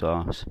bong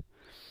sauce.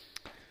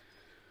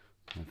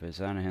 If it's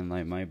anything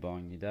like my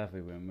bong, you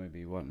definitely wouldn't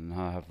be wanting to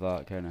have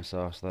that kind of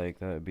sauce. Like,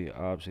 that would be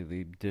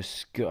absolutely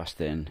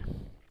disgusting.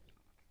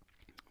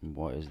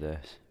 What is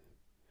this?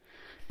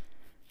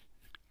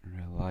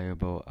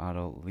 Reliable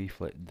adult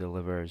leaflet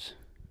delivers.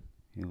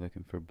 You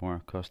looking for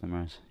more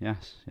customers?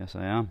 Yes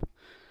I am.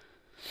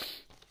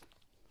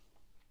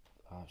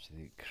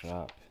 Absolute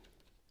crap.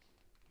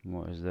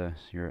 What is this?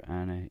 Your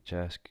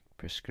NHS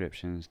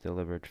prescriptions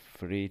delivered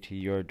free to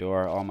your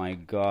door. Oh my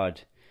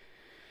god.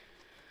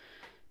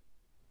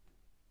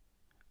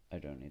 I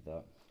don't need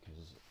that,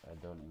 because I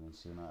don't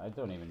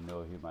even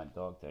know who my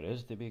doctor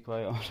is, to be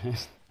quite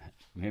honest.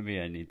 Maybe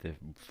I need to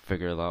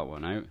figure that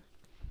one out.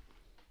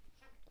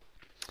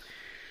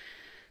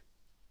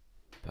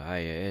 But aye,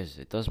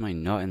 it does my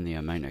nut in the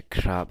amount of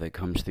crap that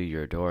comes through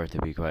your door,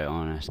 to be quite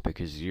honest,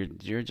 because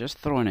you're just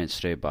throwing it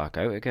straight back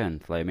out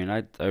again. Like, I mean,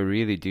 I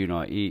really do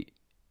not eat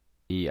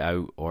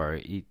out or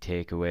eat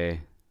takeaway.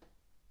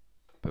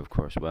 But of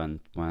course, when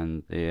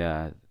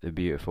the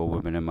beautiful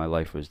woman in my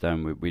life was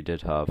down, we went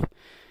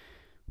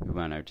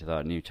out to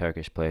that new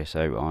Turkish place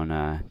out on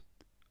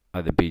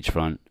at the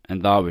beachfront,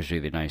 and that was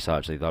really nice.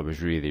 Actually, that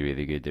was really,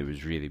 really good. It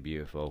was really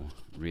beautiful,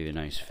 really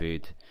nice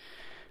food.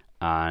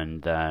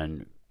 And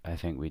then I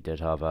think we did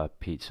have a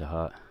Pizza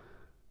Hut.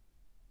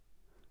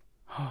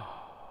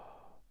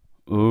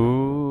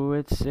 Ooh,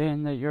 it's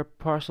saying that your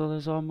parcel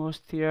is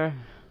almost here.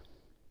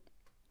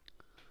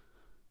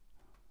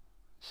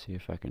 See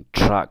if I can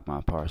track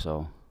my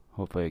parcel.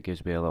 Hopefully it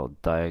gives me a little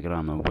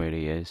diagram of where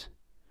he is.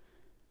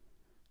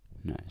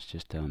 No, it's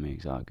just telling me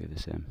exactly the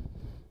same.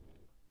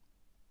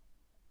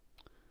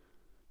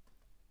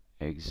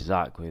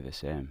 Exactly the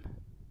same.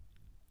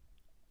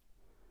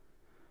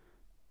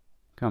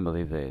 Can't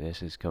believe that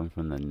this has come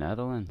from the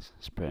Netherlands.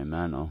 It's pretty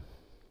mental.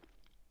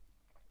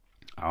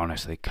 I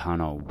honestly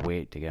cannot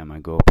wait to get my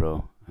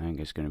GoPro. I think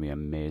it's going to be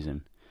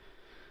amazing.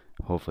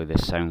 Hopefully the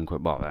sound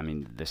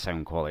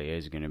quality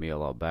is going to be a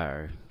lot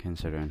better,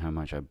 considering how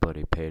much I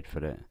bloody paid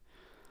for it.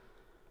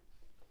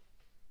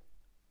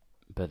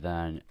 But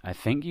then I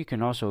think you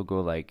can also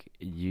go like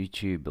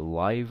YouTube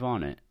live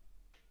on it,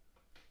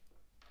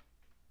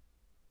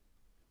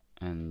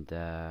 and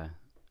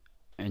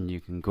you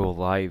can go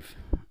live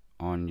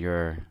on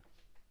your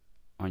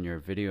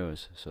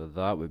videos. So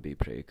that would be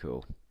pretty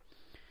cool.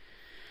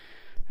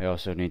 I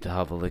also need to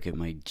have a look at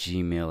my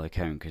Gmail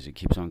account because it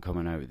keeps on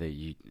coming out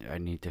that I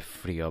need to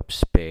free up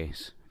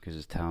space because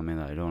it's telling me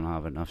that I don't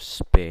have enough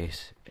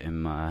space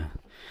in my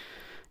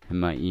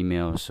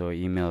email, so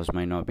emails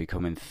might not be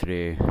coming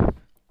through.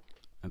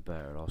 I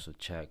better also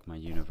check my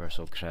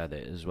universal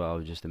credit as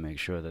well just to make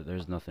sure that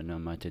there's nothing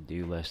on my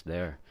to-do list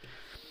there,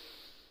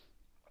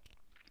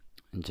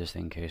 and just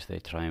in case they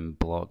try and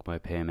block my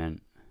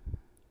payment.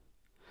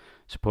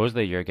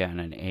 Supposedly you're getting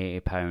an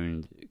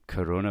 £80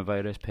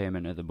 coronavirus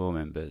payment at the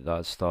moment, but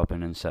that's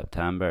stopping in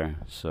September,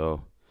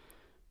 so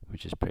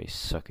which is pretty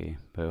sucky.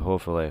 But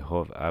hopefully,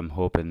 I'm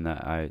hoping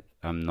that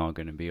I'm not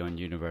going to be on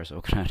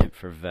universal credit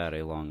for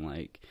very long.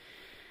 Like,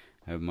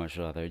 I would much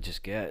rather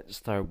just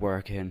start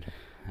working.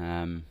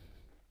 And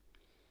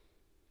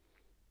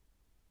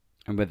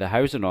with the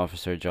housing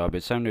officer job,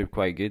 it sounded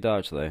quite good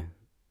actually.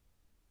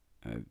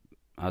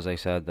 As I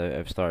said,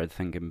 I've started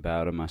thinking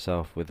better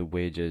myself with the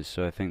wages,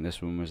 so I think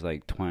this one was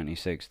like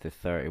 26 to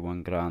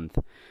 31 grand,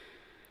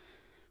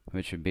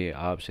 which would be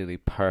absolutely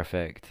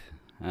perfect.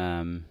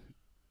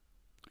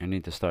 I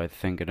need to start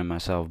thinking of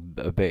myself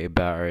a bit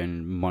better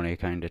in money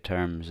kind of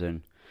terms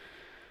and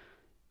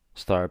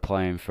start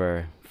applying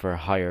for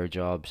higher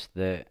jobs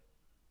that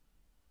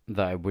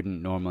I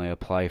wouldn't normally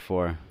apply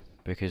for,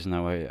 because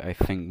now I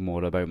think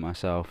more about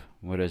myself,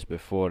 whereas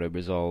before it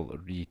was all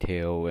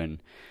retail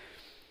and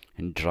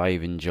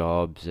driving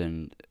jobs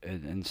and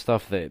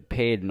stuff that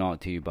paid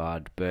not too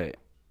bad, but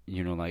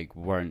like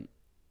weren't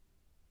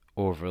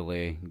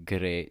overly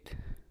great.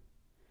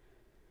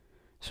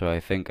 So I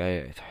think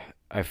I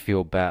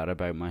feel better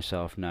about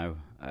myself now.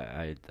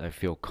 I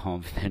feel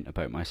confident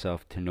about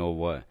myself to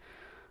know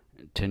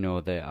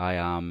that I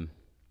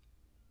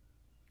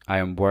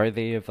am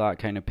worthy of that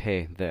kind of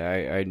pay,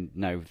 that I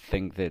now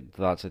think that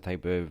that's the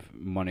type of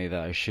money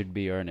that I should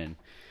be earning,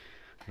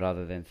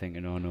 rather than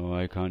thinking, oh no,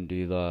 I can't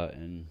do that.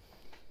 And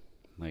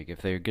like,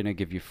 if they're gonna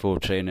give you full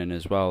training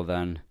as well,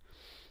 then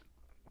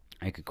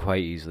I could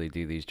quite easily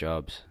do these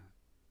jobs.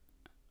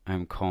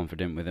 I'm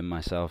confident within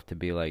myself to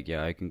be like,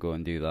 yeah, I can go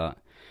and do that.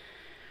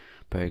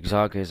 But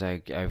exactly as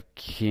I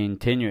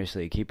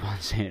continuously keep on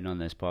saying on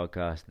this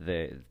podcast,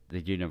 the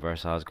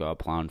universe has got a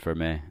plan for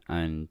me,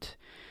 and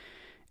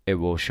it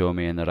will show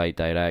me in the right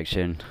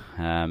direction.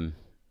 And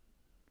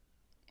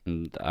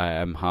I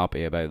am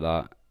happy about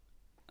that.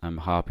 I'm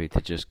happy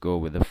to just go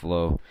with the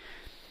flow.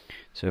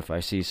 So if I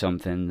see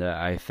something that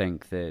I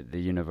think that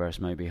the universe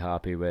might be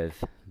happy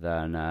with,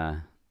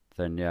 then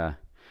yeah.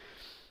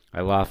 I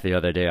laughed the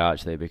other day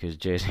actually because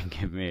Jason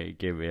gave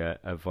me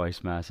a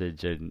voice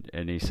message, and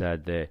he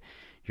said that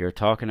you're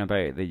talking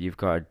about that you've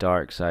got a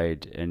dark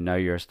side and now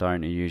you're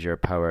starting to use your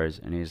powers,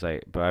 and he's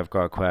like, but I've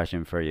got a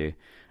question for you.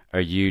 Are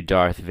you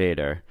Darth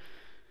Vader?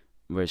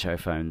 Which I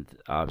found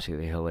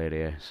absolutely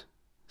hilarious.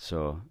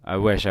 So I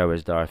wish I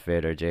was Darth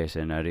Vader,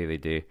 Jason. I really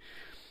do.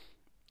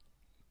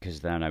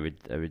 Because then I would,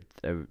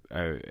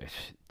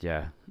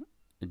 yeah,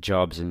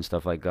 jobs and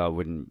stuff like that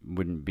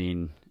wouldn't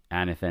mean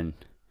anything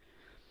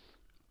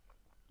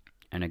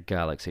in a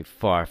galaxy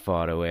far,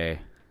 far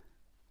away.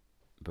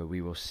 But we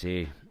will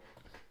see.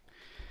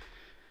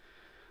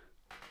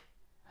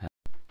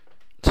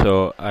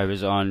 So I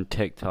was on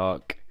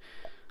TikTok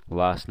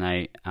last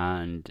night,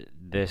 and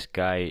this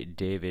guy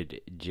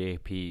David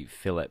J.P.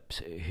 Phillips,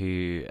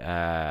 who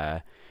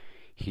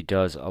he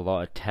does a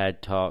lot of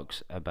TED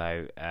Talks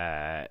about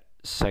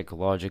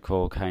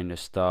psychological kind of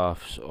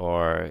stuff,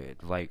 or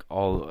like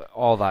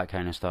all that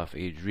kind of stuff.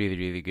 He's really,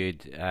 really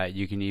good.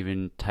 You can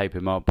even type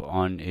him up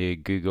on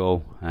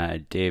Google,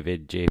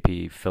 David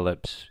J.P.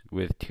 Phillips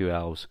with 2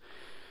 L's,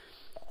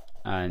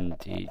 and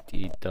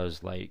he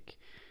does like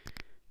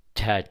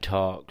TED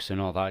Talks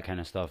and all that kind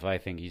of stuff. I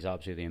think he's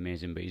absolutely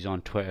amazing. But he's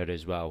on Twitter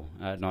as well,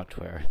 not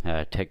Twitter,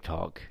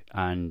 TikTok.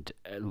 And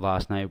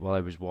last night while I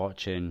was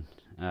watching,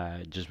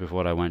 just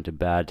before I went to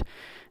bed,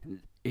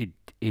 he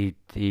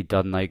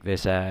done like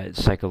this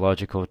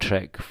psychological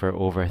trick for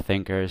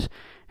overthinkers.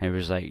 And it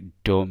was like,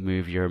 don't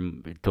move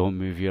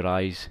your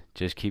eyes,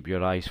 just keep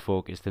your eyes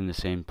focused in the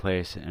same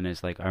place. And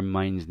it's like our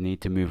minds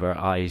need to move our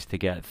eyes to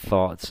get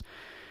thoughts.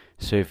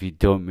 So if you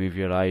don't move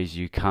your eyes,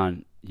 you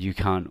can't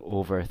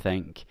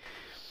overthink,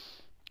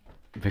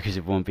 because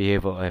it won't be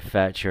able to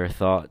affect your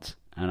thoughts.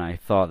 And I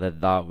thought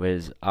that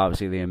was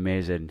absolutely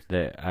amazing.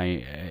 That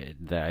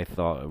I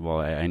thought, well,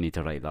 I need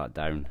to write that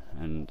down,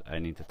 and I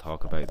need to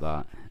talk about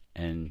that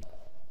in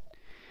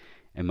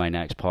my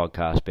next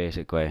podcast.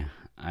 Basically,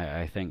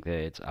 I think that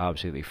it's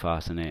absolutely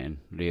fascinating,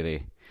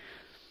 really.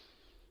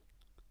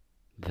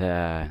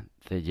 Yeah.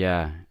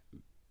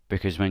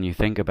 Because when you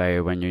think about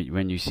it,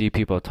 when you see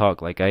people talk,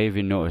 like I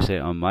even notice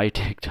it on my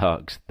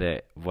TikToks,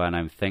 that when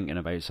I'm thinking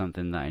about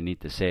something that I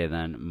need to say,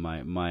 then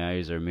my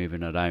eyes are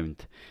moving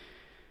around.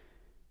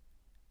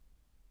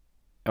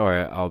 or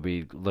I'll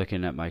be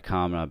looking at my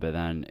camera, but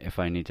then if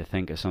I need to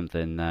think of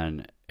something,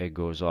 then it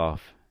goes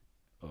off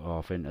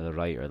into the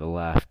right or the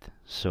left.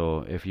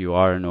 So if you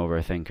are an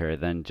overthinker,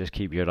 then just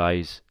keep your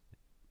eyes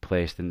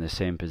placed in the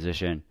same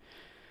position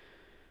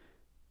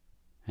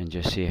and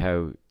just see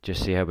how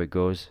it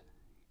goes,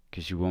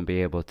 because you won't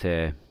be able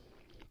to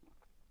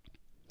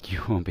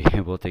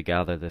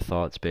gather the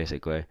thoughts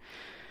basically.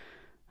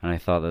 And I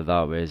thought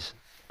that was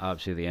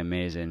absolutely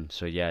amazing.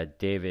 So yeah,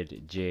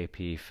 David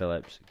J.P.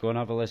 Phillips, go and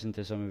have a listen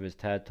to some of his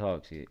TED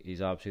Talks.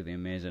 He's absolutely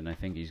amazing. I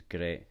think he's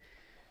great.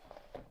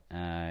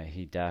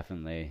 He's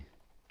definitely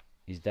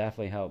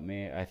helped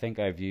me. I think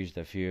I've used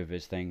a few of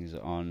his things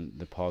on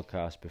the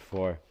podcast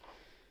before.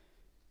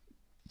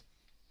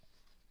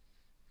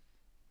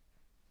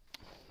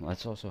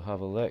 Let's also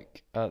have a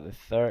look at the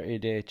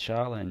 30-day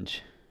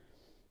challenge.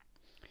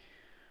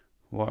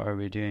 What are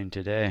we doing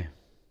today?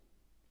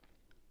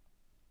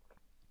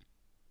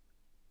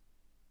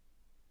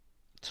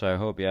 So I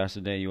hope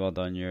yesterday you all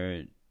done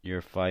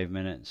your 5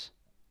 minutes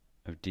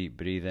of deep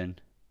breathing.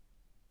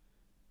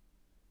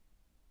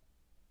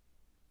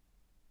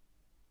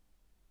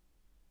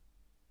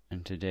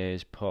 And today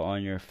is put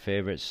on your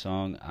favorite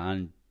song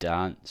and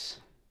dance.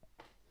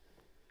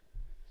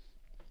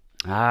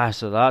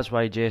 So that's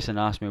why Jason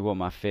asked me what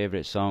my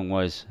favorite song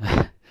was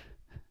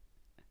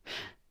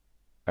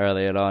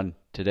earlier on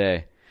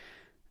today.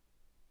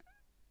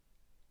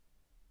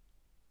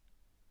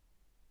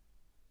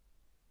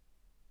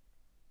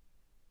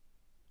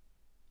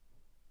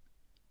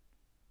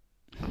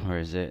 Or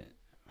is it?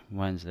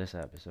 When's this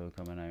episode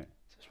coming out?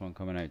 Is this one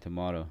coming out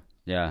tomorrow?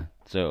 Yeah,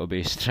 so it'll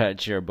be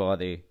Stretch Your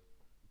Body,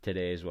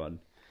 today's one.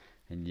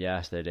 And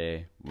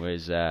yesterday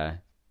was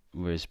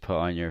put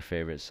on your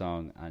favorite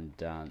song and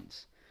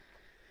dance.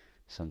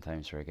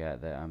 Sometimes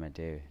forget that I'm a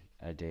day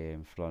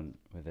in front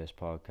with this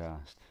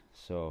podcast.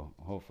 So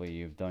hopefully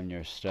you've done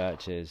your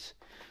stretches.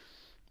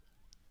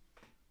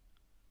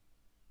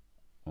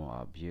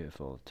 Wow,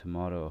 beautiful.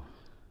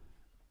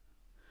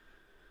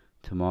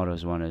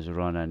 Tomorrow's one is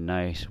run a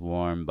nice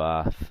warm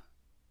bath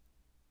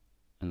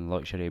and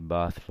luxury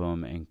bath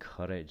foam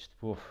encouraged.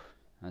 Oof,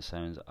 that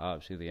sounds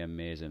absolutely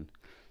amazing.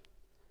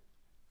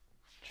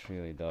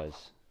 Truly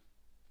does.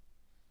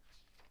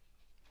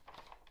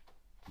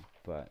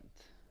 But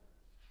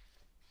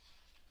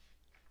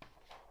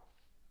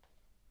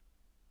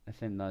I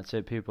think that's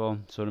it, people.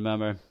 So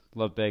remember,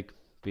 love big,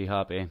 be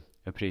happy,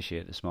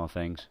 appreciate the small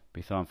things,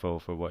 be thankful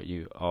for what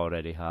you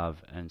already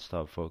have, and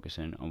stop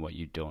focusing on what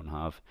you don't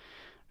have.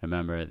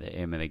 Remember, the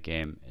aim of the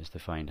game is to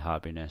find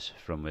happiness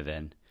from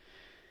within.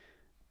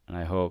 And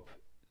I hope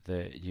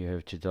that you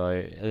have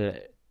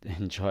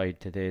enjoyed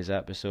today's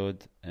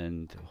episode,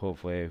 and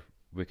hopefully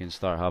we can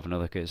start having a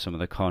look at some of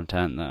the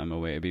content that I'm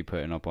away to be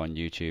putting up on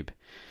YouTube.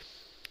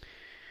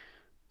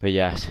 But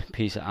yes,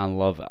 peace and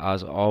love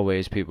as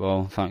always,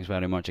 people. Thanks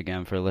very much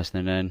again for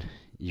listening in.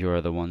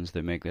 You're the ones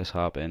that make this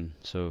happen,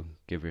 so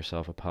give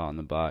yourself a pat on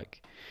the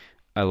back.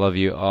 I love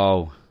you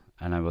all,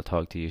 and I will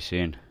talk to you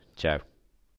soon. Ciao.